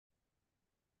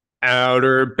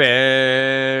Outer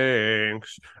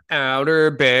Banks,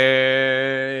 Outer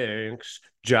Banks,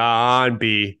 John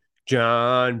B,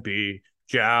 John B,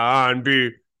 John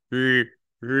B. B.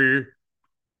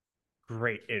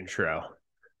 Great intro.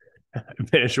 I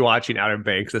finished watching Outer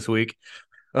Banks this week.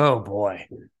 Oh boy,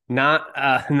 not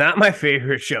my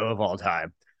favorite show of all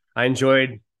time. I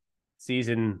enjoyed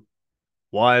season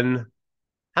one.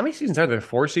 How many seasons are there?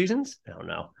 Four seasons? I don't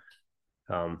know.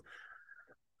 Um,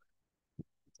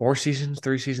 Four seasons,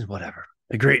 three seasons, whatever.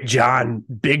 The great John,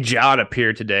 Big John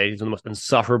appeared today. He's one of the most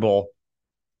insufferable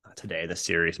today in the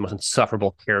series, most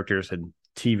insufferable characters in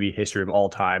TV history of all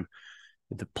time.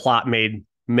 The plot made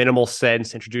minimal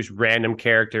sense, introduced random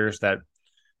characters that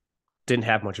didn't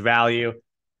have much value.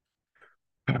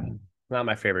 Not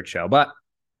my favorite show, but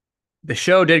the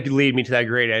show did lead me to that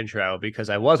great intro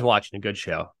because I was watching a good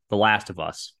show, The Last of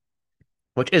Us,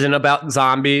 which isn't about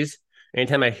zombies.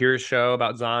 Anytime I hear a show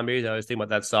about zombies, I always think about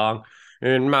that song.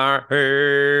 In my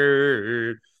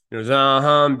head,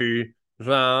 zombie,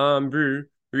 zombie,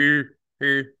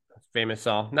 famous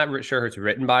song. Not sure who it's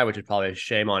written by, which is probably a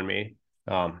shame on me.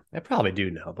 I probably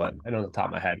do know, but I don't know the top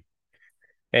of my head.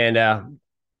 And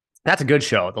that's a good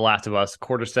show. The Last of Us,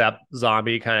 quarter step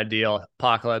zombie kind of deal.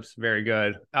 Apocalypse, very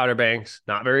good. Outer Banks,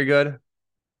 not very good.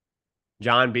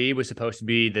 John B was supposed to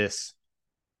be this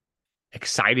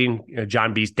exciting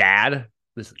John B's dad,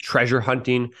 this treasure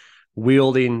hunting,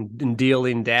 wielding and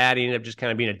dealing dad. He ended up just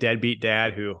kind of being a deadbeat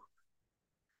dad who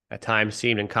at times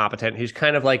seemed incompetent. He's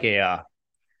kind of like an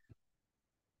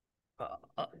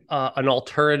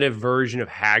alternative version of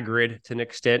Hagrid to an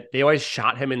extent. They always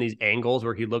shot him in these angles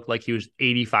where he looked like he was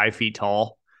 85 feet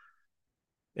tall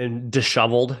and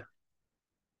disheveled.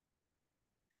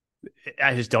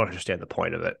 I just don't understand the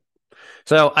point of it.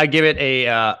 So I give it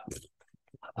a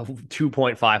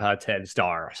 2.5 out of 10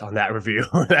 stars on that review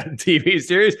of that TV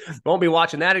series. Won't be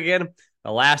watching that again.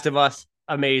 The Last of Us,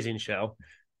 amazing show.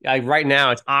 Right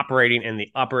now, it's operating in the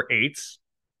upper eights,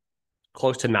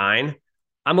 close to nine.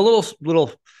 I'm a little,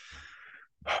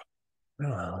 I don't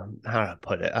know how to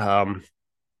put it. A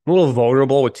little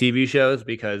vulnerable with TV shows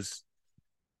because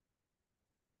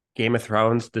Game of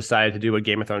Thrones decided to do what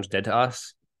Game of Thrones did to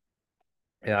us.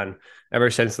 And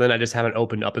ever since then, I just haven't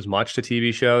opened up as much to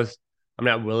TV shows. I'm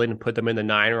not willing to put them in the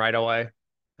nine right away.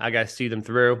 I got to see them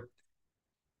through.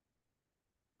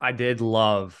 I did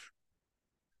love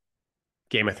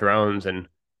Game of Thrones, and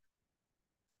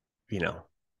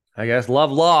I guess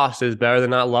love lost is better than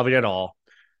not loving at all.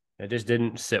 It just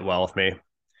didn't sit well with me.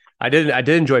 I did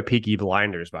enjoy Peaky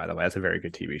Blinders, by the way. That's a very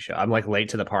good TV show. I'm like late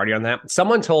to the party on that.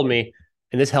 Someone told me,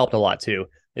 and this helped a lot too,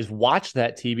 is watch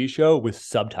that TV show with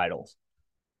subtitles.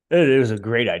 It was a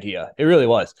great idea. It really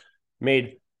was.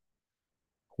 Made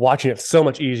watching it so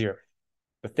much easier.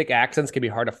 The thick accents can be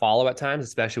hard to follow at times,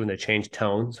 especially when they change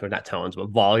tones, or not tones, but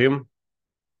volume.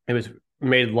 It was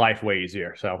made life way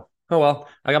easier. So, oh well.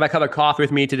 I got my cup of coffee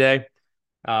with me today.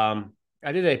 I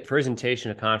did a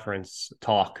presentation, a conference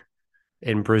talk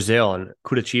in Brazil in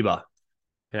Curitiba,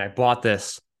 and I bought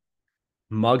this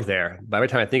mug there. By every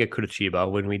time I think of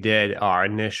Curitiba, when we did our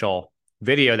initial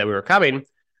video that we were coming,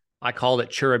 I called it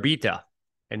Churrabita,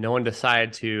 and no one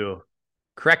decided to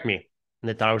correct me. And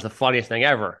they thought it was the funniest thing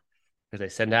ever because they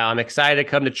said, now I'm excited to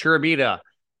come to Churrabita.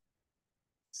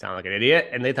 Sound like an idiot.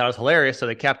 And they thought it was hilarious, so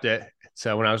they kept it.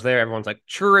 So when I was there, everyone's like,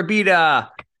 Churrabita.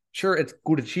 Sure, it's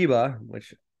Curitiba,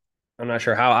 which I'm not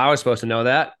sure how I was supposed to know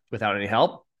that without any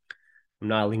help. I'm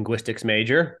not a linguistics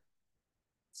major.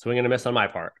 Swing and a miss on my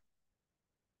part.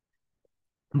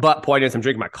 But point is, I'm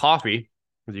drinking my coffee,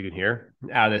 as you can hear,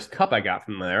 out of this cup I got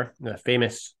from there, the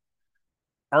famous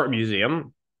art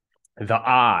museum, the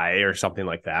Eye or something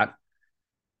like that.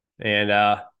 And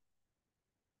I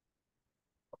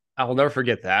will never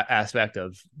forget that aspect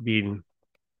of being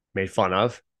made fun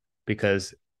of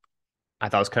because I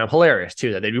thought it was kind of hilarious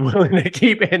too that they'd be willing to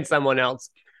keep in someone else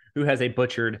who has a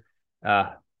butchered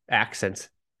accent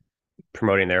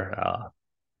promoting their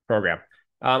program.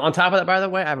 On top of that, by the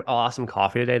way, I have awesome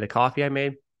coffee today. The coffee I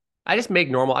made, I just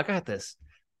make normal. I got this.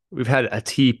 We've had a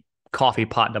tea coffee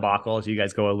pot debacle as you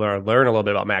guys go and learn a little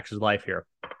bit about Max's life here.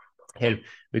 And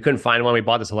we couldn't find one. We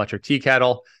bought this electric tea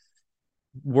kettle.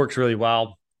 Works really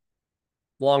well.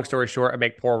 Long story short, I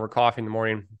make pour over coffee in the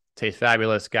morning. Tastes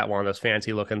fabulous. Got one of those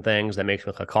fancy looking things that makes it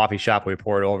look like a coffee shop. We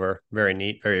pour it over. Very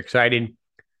neat, very exciting.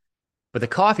 But the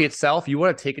coffee itself, you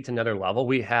want to take it to another level.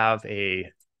 We have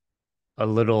a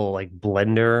little like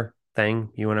blender thing,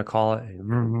 you want to call it.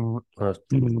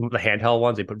 The handheld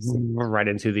ones, they put right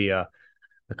into the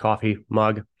coffee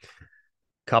mug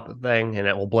cup thing, and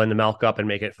it will blend the milk up and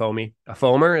make it foamy. A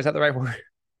foamer, is that the right word?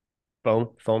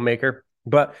 Foam maker.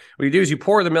 But what you do is you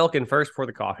pour the milk in first, pour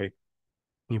the coffee.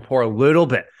 You pour a little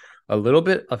bit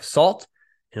of salt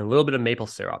and a little bit of maple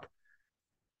syrup.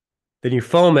 Then you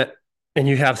foam it and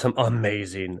you have some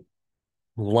amazing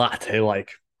latte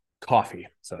like coffee.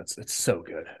 So it's so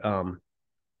good.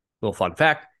 Little fun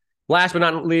fact. Last but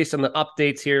not least, on the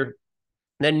updates here,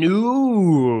 the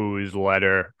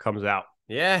newsletter comes out.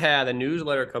 Yeah, the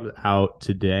newsletter comes out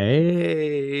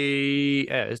today.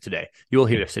 Yeah, it's today. You will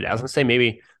hear this today. I was going to say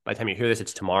maybe by the time you hear this,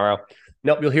 it's tomorrow.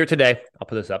 Nope, you'll hear it today. I'll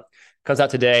put this up. Comes out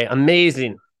today.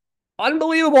 Amazing.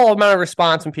 Unbelievable amount of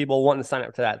response from people wanting to sign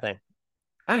up to that thing.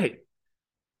 I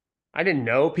didn't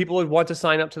know people would want to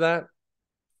sign up to that.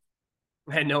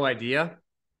 I had no idea.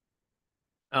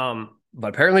 But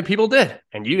apparently people did,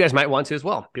 and you guys might want to as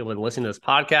well. People have been listening to this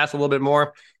podcast a little bit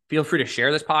more. Feel free to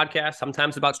share this podcast.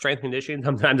 Sometimes it's about strength and conditioning.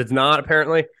 Sometimes it's not,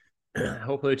 apparently.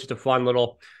 Hopefully it's just a fun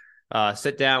little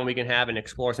sit down we can have and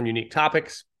explore some unique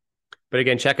topics. But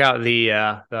again, check out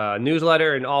the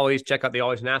newsletter, and always check out the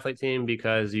Always an Athlete team,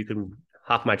 because you can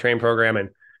hop my training program.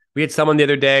 And we had someone the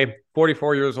other day,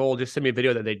 44 years old, just sent me a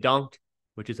video that they dunked,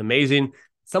 which is amazing.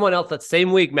 Someone else that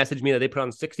same week messaged me that they put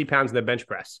on 60 pounds in their bench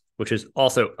press, which is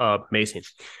also amazing.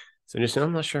 So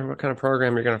I'm not sure what kind of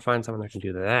program you're going to find someone that can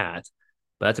do that,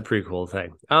 but that's a pretty cool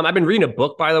thing. I've been reading a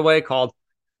book, by the way, called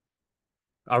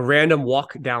A Random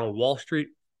Walk Down Wall Street.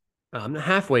 I'm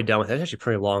halfway done with it. It's actually a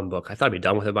pretty long book. I thought I'd be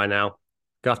done with it by now.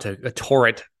 Got to a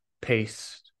torrent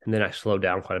pace, and then I slowed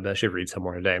down quite a bit. I should read some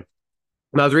more today.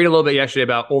 And I was reading a little bit yesterday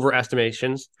about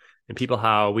overestimations and people,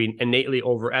 how we innately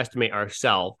overestimate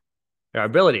ourselves, our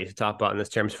ability to talk about in this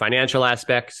terms financial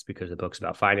aspects, because the book's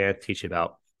about finance, teach you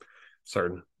about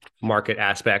certain market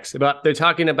aspects. But they're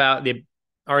talking about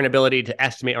our inability to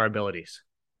estimate our abilities,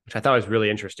 which I thought was really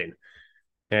interesting.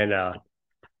 And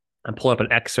I'm pulling up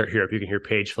an excerpt here if you can hear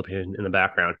Paige flipping in the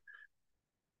background.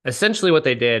 Essentially what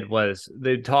they did was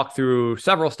they talked through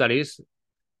several studies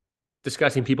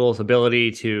discussing people's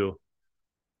ability to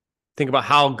think about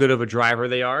how good of a driver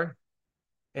they are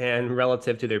and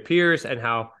relative to their peers, and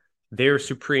how they're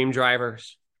supreme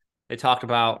drivers. They talked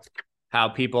about how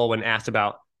people, when asked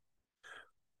about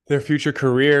their future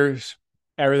careers,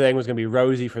 everything was going to be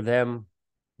rosy for them,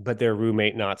 but their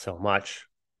roommate, not so much.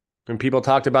 When people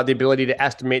talked about the ability to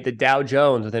estimate the Dow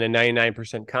Jones within a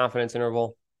 99% confidence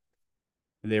interval,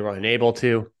 they were unable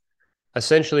to.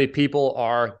 Essentially, people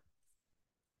are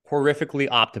horrifically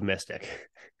optimistic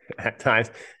at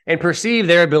times and perceive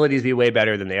their abilities to be way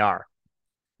better than they are.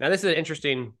 Now, this is an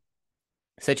interesting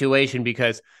situation,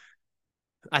 because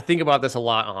I think about this a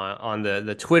lot on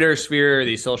the Twitter sphere,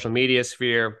 the social media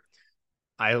sphere.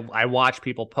 I watch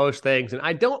people post things, and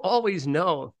I don't always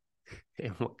know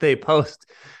if what they post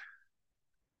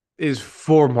is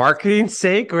for marketing's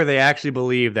sake, or they actually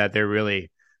believe that they're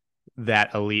really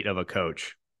that elite of a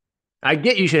coach. I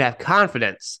get you should have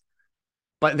confidence,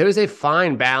 but there's a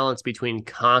fine balance between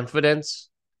confidence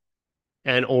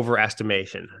and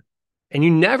overestimation. And you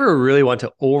never really want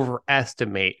to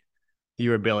overestimate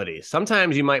your abilities.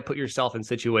 Sometimes you might put yourself in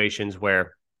situations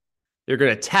where you're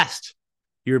going to test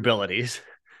your abilities,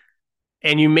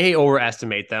 and you may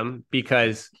overestimate them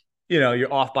because,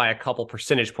 you're off by a couple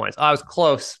percentage points. I was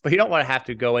close, but you don't want to have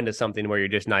to go into something where you're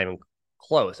just not even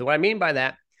close. So what I mean by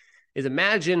that is,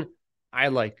 imagine, I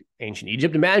like ancient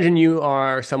Egypt. Imagine you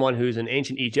are someone who's an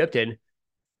ancient Egyptian.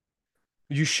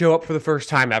 You show up for the first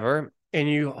time ever,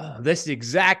 and this is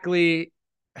exactly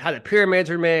how the pyramids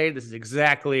were made. This is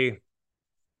exactly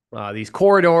these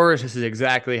corridors. This is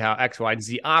exactly how X, Y, and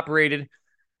Z operated.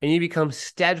 And you become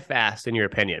steadfast in your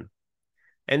opinion.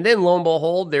 And then, lo and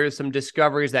behold, there's some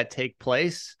discoveries that take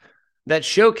place that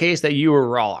showcase that you were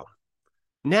wrong.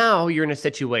 Now you're in a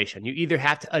situation. You either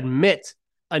have to admit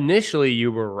initially you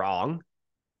were wrong,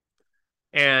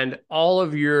 and all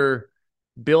of your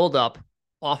buildup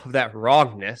off of that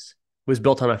wrongness was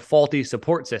built on a faulty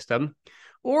support system,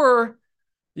 or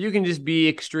you can just be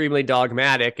extremely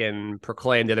dogmatic and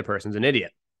proclaim the other person's an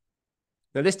idiot.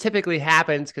 Now, this typically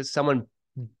happens because someone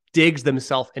digs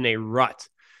themselves in a rut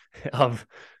of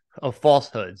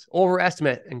falsehoods,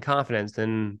 overestimate and confidence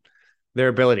in their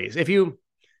abilities. If you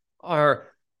are,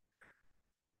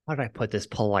 how do I put this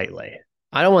politely?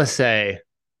 I don't want to say,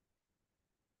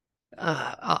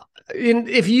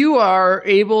 if you are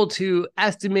able to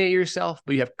estimate yourself,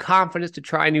 but you have confidence to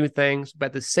try new things, but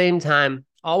at the same time,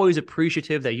 always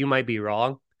appreciative that you might be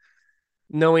wrong,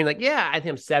 knowing I think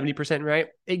I'm 70% right,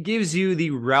 it gives you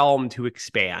the realm to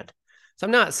expand. So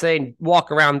I'm not saying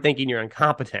walk around thinking you're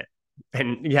incompetent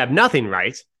and you have nothing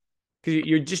right, because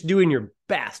you're just doing your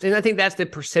best. And I think that's the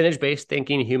percentage-based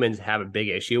thinking humans have a big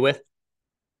issue with.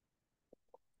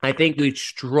 I think we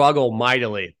struggle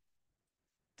mightily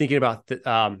thinking about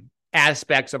the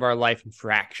aspects of our life in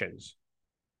fractions.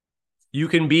 You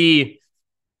can be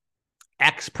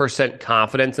X%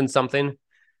 confidence in something.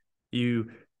 You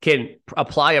can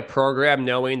apply a program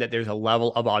knowing that there's a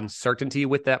level of uncertainty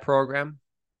with that program.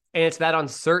 And it's that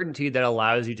uncertainty that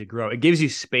allows you to grow. It gives you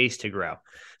space to grow.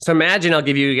 So imagine I'll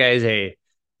give you guys a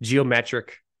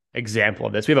geometric example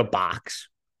of this. We have a box,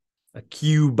 a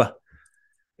cube,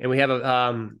 and we have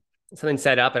a something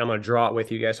set up, and I'm going to draw it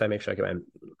with you guys so I make sure I get my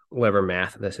whatever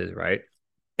math this is right.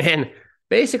 And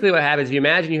basically what happens, you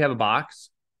imagine you have a box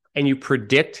and you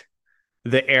predict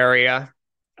the area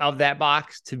of that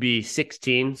box to be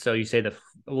 16. So you say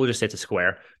we'll just say it's a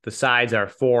square. The sides are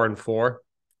 4 and 4.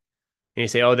 And you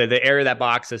say, oh, the area of that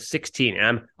box is 16.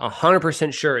 And I'm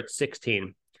 100% sure it's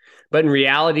 16. But in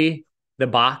reality, the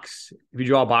box, if you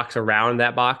draw a box around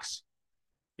that box,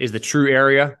 is the true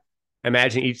area.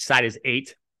 Imagine each side is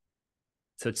 8.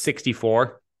 So it's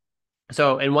 64.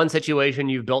 So in one situation,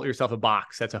 you've built yourself a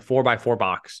box. That's a 4x4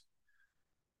 box.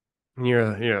 And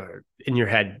you're in your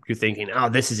head, you're thinking, oh,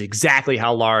 this is exactly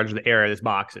how large the area of this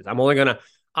box is. I'm only going to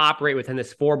operate within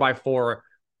this 4x4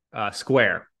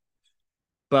 square.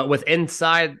 But with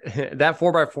inside that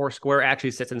 4x4 square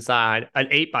actually sits inside an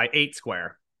 8x8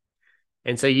 square.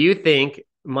 And so you think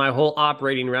my whole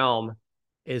operating realm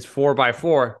is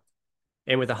 4x4.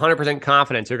 And with 100%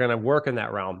 confidence, you're going to work in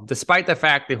that realm, despite the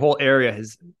fact the whole area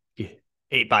is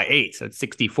 8x8. So it's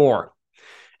 64.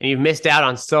 And you've missed out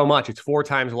on so much. It's 4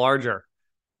 times larger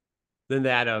than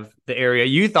that of the area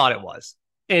you thought it was.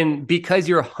 And because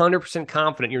you're 100%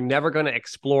 confident, you're never going to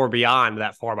explore beyond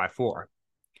that 4x4.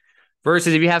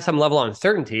 Versus if you have some level of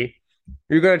uncertainty,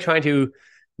 you're going to try to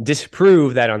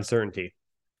disprove that uncertainty.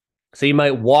 So you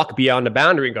might walk beyond the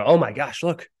boundary and go, oh my gosh,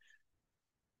 look,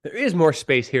 there is more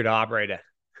space here to operate in.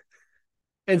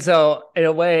 And so in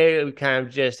a way, we kind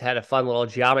of just had a fun little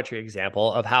geometry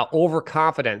example of how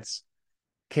overconfidence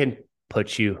can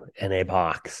put you in a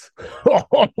box.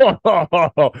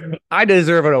 I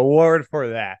deserve an award for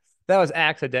that. That was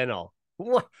accidental.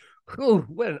 What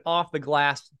an off the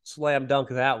glass slam dunk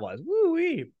that was.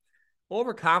 Woo-wee.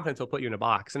 Overconfidence will put you in a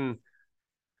box. And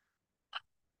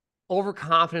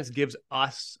overconfidence gives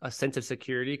us a sense of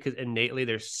security because innately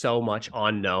there's so much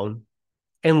unknown.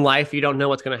 In life, you don't know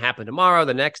what's going to happen tomorrow.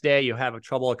 The next day, you have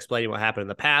trouble explaining what happened in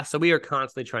the past. So we are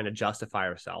constantly trying to justify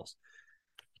ourselves.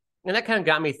 And that kind of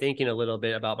got me thinking a little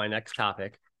bit about my next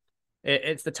topic.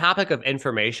 It's the topic of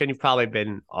information. You've probably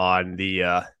been on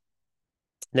the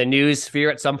news sphere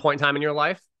at some point in time in your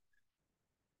life.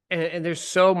 And there's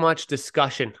so much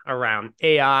discussion around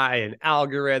AI and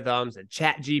algorithms and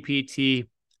ChatGPT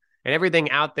and everything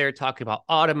out there talking about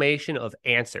automation of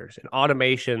answers and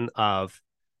automation of,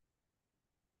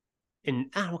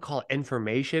 and I don't call it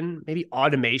information, maybe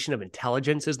automation of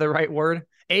intelligence is the right word.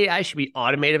 AI should be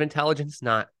automated intelligence,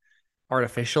 not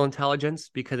artificial intelligence,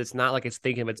 because it's not like it's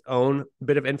thinking of its own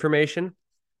bit of information,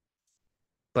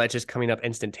 but it's just coming up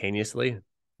instantaneously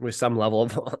with some level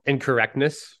of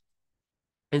incorrectness.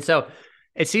 And so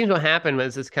it seems what happened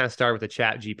was this kind of started with the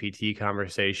ChatGPT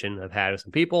conversation I've had with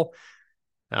some people.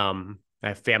 I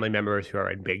have family members who are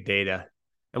in big data.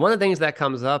 And one of the things that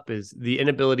comes up is the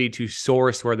inability to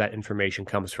source where that information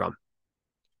comes from.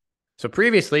 So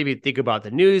previously, if you think about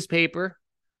the newspaper,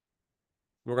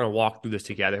 we're going to walk through this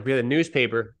together. If we have a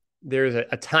newspaper, there's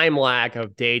a time lag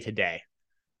of day to day.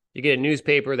 You get a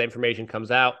newspaper, the information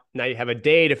comes out. Now you have a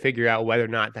day to figure out whether or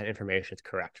not that information is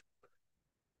correct.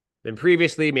 Then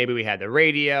previously, maybe we had the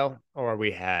radio or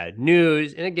we had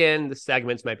news. And again, the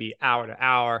segments might be hour to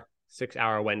hour,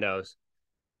 6-hour windows.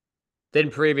 Then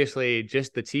previously,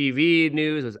 just the TV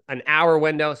news was an hour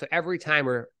window. So every time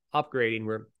we're upgrading,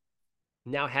 we're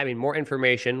now having more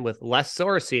information with less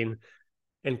sourcing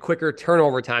and quicker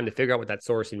turnover time to figure out what that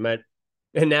sourcing meant.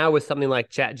 And now with something like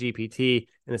ChatGPT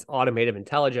and this automated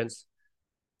intelligence,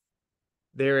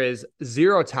 there is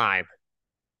zero time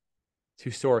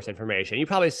to source information. You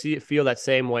probably feel that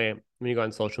same way when you go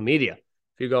on social media.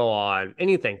 If you go on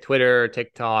anything, Twitter,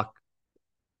 TikTok,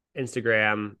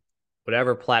 Instagram,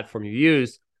 whatever platform you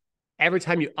use, every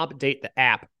time you update the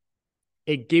app,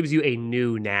 it gives you a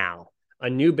new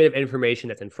bit of information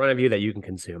that's in front of you that you can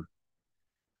consume.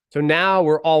 So now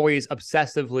we're always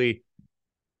obsessively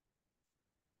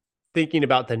thinking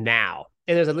about the now.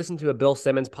 And as I listened to a Bill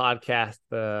Simmons podcast,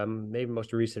 maybe the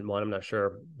most recent one, I'm not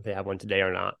sure if they have one today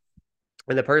or not.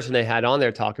 And the person they had on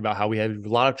there talked about how we have a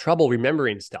lot of trouble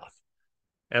remembering stuff.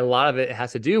 And a lot of it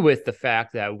has to do with the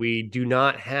fact that we do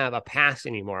not have a past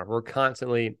anymore. We're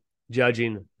constantly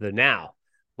judging the now,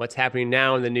 what's happening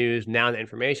now in the news, now in the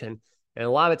information. And a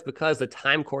lot of it's because the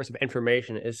time course of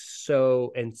information is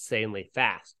so insanely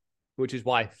fast. which is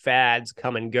why fads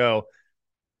come and go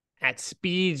at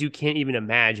speeds you can't even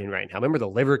imagine right now. Remember the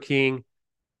Liver King?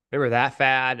 Remember that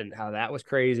fad and how that was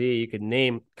crazy? You could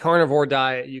name carnivore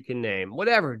diet, you can name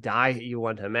whatever diet you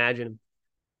want to imagine.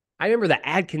 I remember the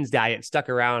Atkins diet stuck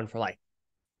around for like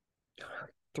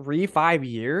 3-5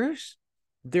 years.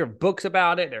 There are books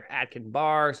about it, there are Atkins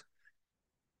bars.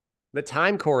 The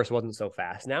time course wasn't so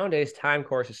fast. Nowadays, time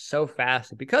course is so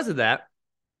fast. And because of that,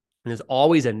 and there's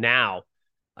always a now,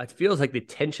 it feels like the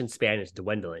attention span is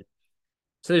dwindling.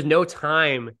 So there's no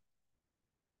time.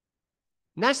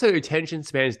 Not so your attention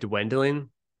span is dwindling.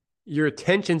 Your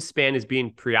attention span is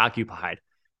being preoccupied.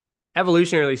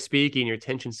 Evolutionarily speaking, your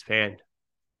attention span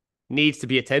needs to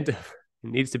be attentive.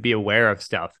 It needs to be aware of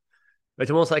stuff.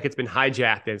 It's almost like it's been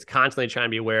hijacked and it's constantly trying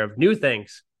to be aware of new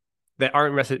things that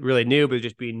aren't really new, but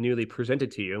just being newly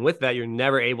presented to you. And with that, you're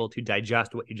never able to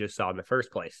digest what you just saw in the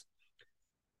first place.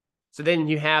 So then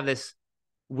you have this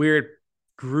weird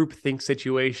group think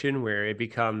situation where it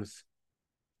becomes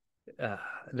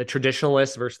the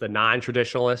traditionalists versus the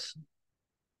non-traditionalists.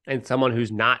 And someone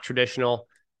who's not traditional,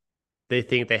 they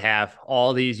think they have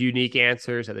all these unique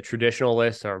answers that the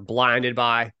traditionalists are blinded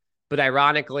by. But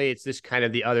ironically, it's just kind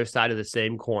of the other side of the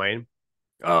same coin.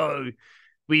 Oh,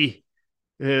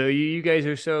 you guys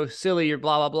are so silly, you're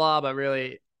blah, blah, blah. But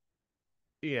really,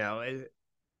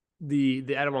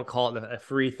 the I don't want to call it a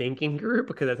free thinking group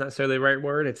because that's not necessarily the right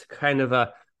word. It's kind of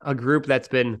a group that's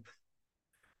been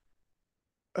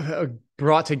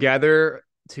brought together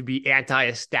to be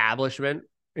anti-establishment.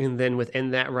 And then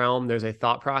within that realm, there's a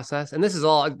thought process. And this is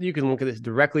all, you can look at this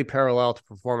directly parallel to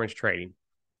performance trading.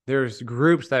 There's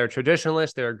groups that are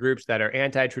traditionalists. There are groups that are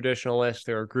anti-traditionalists.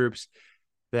 There are groups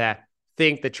that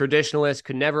think the traditionalists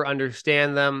could never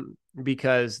understand them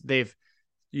because they've,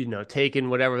 taken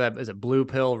whatever that is, a blue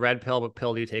pill, red pill. What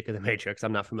pill do you take in the Matrix?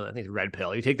 I'm not familiar. I think it's red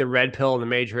pill. You take the red pill in the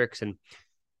Matrix, and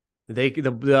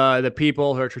the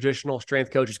people who are traditional strength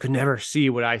coaches could never see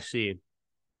what I see.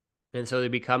 And so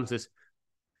it becomes this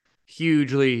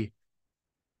hugely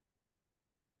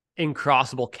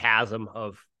incrossable chasm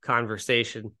of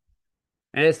conversation.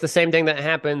 And it's the same thing that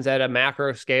happens at a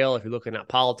macro scale. If you're looking at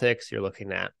politics, you're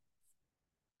looking at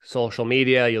social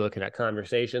media, you're looking at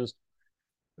conversations.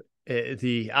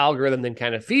 The algorithm then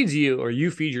kind of feeds you, or you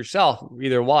feed yourself,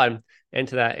 either one,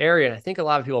 into that area. And I think a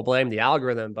lot of people blame the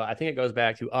algorithm, but I think it goes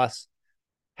back to us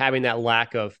having that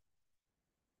lack of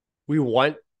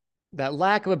ability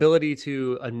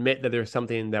to admit that there's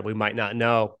something that we might not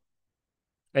know.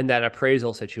 And that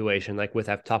appraisal situation, like I'm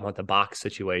talking about the box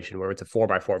situation where it's a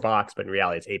 4x4 box, but in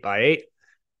reality it's 8x8.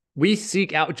 We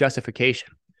seek out justification.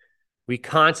 We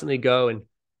constantly go and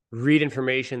read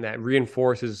information that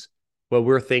reinforces what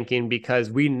we're thinking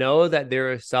because we know that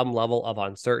there is some level of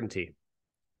uncertainty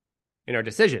in our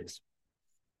decisions,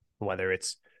 whether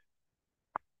it's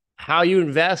how you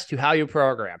invest to how you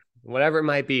program, whatever it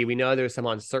might be. We know there's some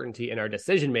uncertainty in our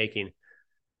decision making.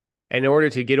 And in order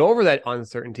to get over that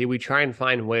uncertainty, we try and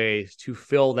find ways to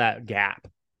fill that gap.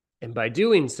 And by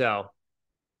doing so,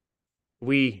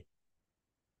 we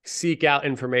seek out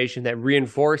information that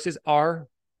reinforces our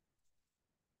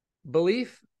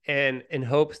belief and in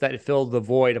hopes that it fills the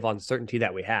void of uncertainty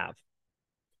that we have.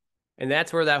 And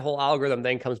that's where that whole algorithm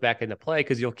then comes back into play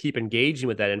because you'll keep engaging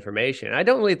with that information. And I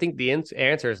don't really think the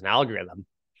answer is an algorithm.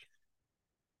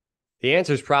 The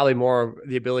answer is probably more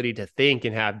the ability to think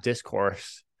and have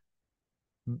discourse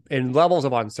in levels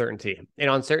of uncertainty.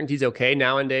 And uncertainty is okay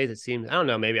nowadays. It seems, I don't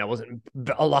know, maybe I wasn't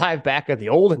alive back at the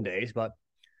olden days, but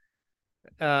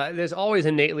there's always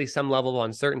innately some level of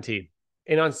uncertainty.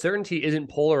 And uncertainty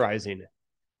isn't polarizing.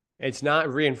 It's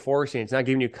not reinforcing. It's not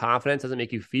giving you confidence. It doesn't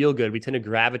make you feel good. We tend to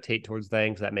gravitate towards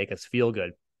things that make us feel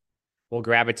good. We'll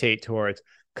gravitate towards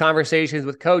conversations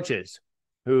with coaches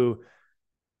who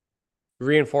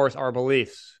reinforce our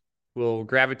beliefs. We'll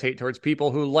gravitate towards people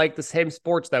who like the same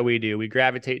sports that we do. We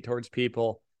gravitate towards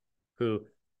people who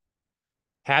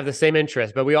have the same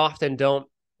interests, but we often don't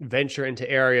venture into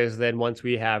areas then once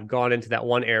we have gone into that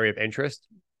one area of interest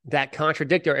that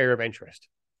contradict our area of interest.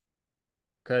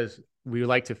 Because we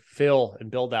like to fill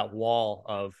and build that wall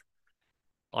of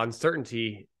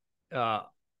uncertainty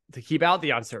to keep out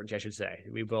the uncertainty, I should say.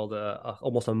 We build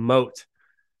almost a moat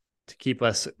to keep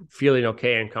us feeling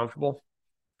okay and comfortable.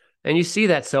 And you see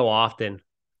that so often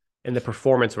in the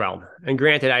performance realm. And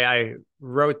granted, I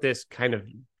wrote this kind of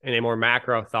in a more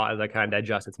macro thought as I kind of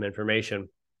digested some information.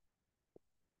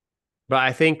 But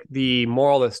I think the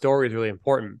moral of the story is really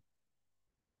important.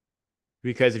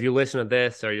 Because if you listen to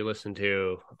this or you listen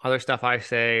to other stuff I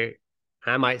say,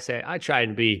 I might say I try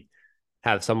and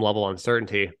have some level of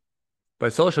uncertainty.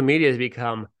 But social media has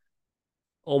become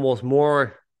almost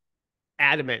more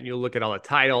adamant. You'll look at all the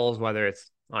titles, whether it's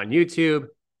on YouTube,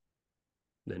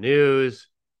 the news,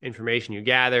 information you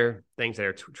gather, things that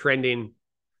are trending.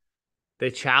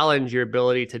 They challenge your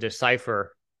ability to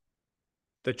decipher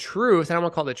the truth. I don't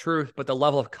want to call it the truth, but the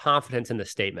level of confidence in the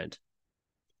statement.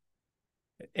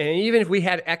 And even if we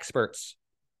had experts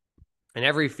in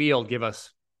every field give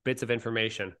us bits of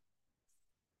information,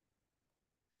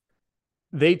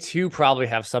 they too probably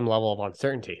have some level of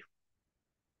uncertainty.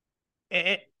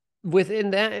 And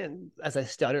within that, as I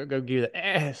stutter, go give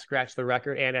the scratch the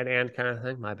record and kind of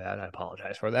thing. My bad. I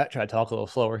apologize for that. Try to talk a little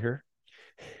slower here.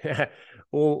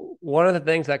 Well, one of the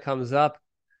things that comes up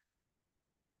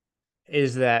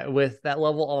is that with that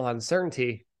level of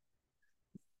uncertainty,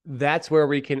 that's where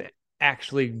we can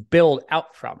actually build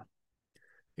out from.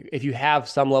 If you have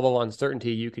some level of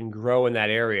uncertainty, you can grow in that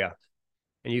area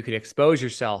and you can expose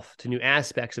yourself to new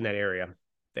aspects in that area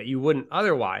that you wouldn't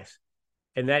otherwise.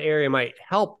 And that area might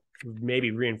help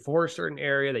maybe reinforce certain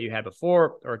area that you had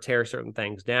before or tear certain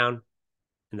things down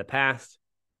in the past.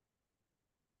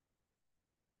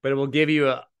 But it will give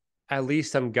you at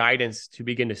least some guidance to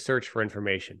begin to search for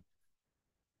information.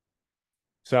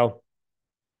 So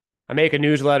I make a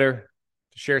newsletter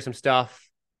to share some stuff.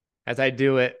 As I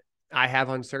do it, I have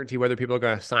uncertainty whether people are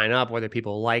going to sign up, whether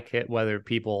people like it, whether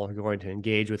people are going to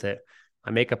engage with it.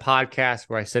 I make a podcast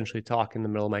where I essentially talk in the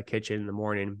middle of my kitchen in the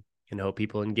morning and hope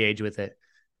people engage with it,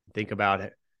 think about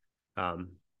it. I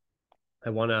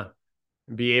want to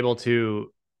be able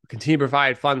to continue to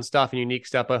provide fun stuff and unique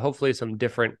stuff, but hopefully some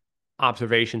different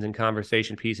observations and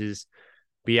conversation pieces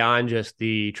beyond just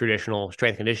the traditional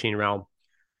strength conditioning realm.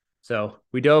 So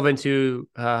we dove into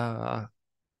a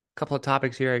couple of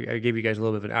topics here. I gave you guys a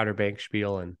little bit of an Outer Banks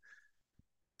spiel and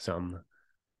some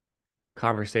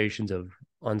conversations of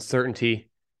uncertainty.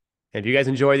 And if you guys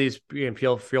enjoy these,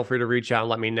 feel free to reach out and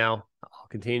let me know. I'll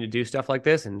continue to do stuff like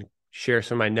this and share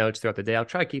some of my notes throughout the day. I'll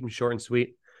try to keep them short and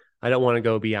sweet. I don't want to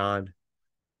go beyond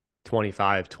 20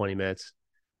 minutes.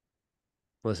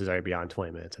 Well, this is already beyond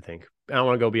 20 minutes, I think. I don't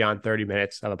want to go beyond 30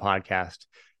 minutes of a podcast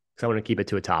because I want to keep it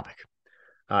to a topic.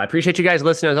 I appreciate you guys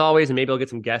listening as always, and maybe I'll get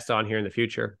some guests on here in the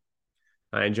future.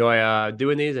 I enjoy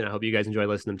doing these, and I hope you guys enjoy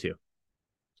listening too.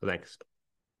 So thanks.